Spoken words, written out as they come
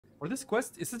For this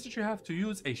quest, it's that you have to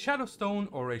use a Shadow Stone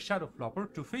or a Shadow Flopper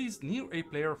to phase near a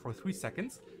player for 3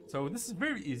 seconds. So this is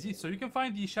very easy. So you can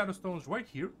find the Shadow Stones right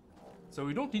here. So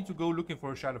you don't need to go looking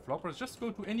for Shadow Floppers. Just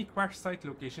go to any crash site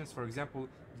locations. For example,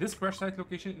 this crash site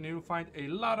location, and you'll find a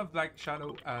lot of like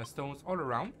Shadow Stones all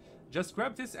around. Just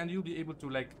grab this and you'll be able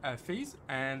to like phase.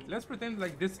 And let's pretend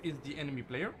like this is the enemy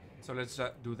player. So let's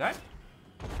do that.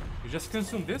 You just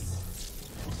consume this.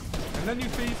 And then you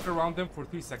phase around them for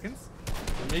 3 seconds.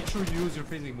 And make sure you use your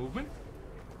phasing movement.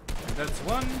 And that's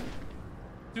 1,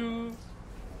 2,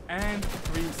 and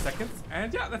 3 seconds.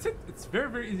 And yeah, that's it. It's very,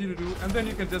 very easy to do. And then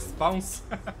you can just bounce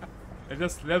and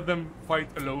just let them fight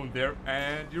alone there.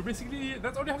 And you're basically,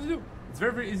 that's all you have to do. It's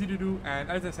very, very easy to do.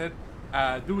 And as I said,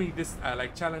 doing this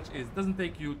like challenge doesn't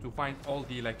take you to find all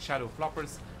the like shadow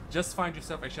floppers. Just find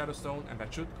yourself a shadow stone and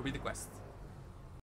that should complete the quest.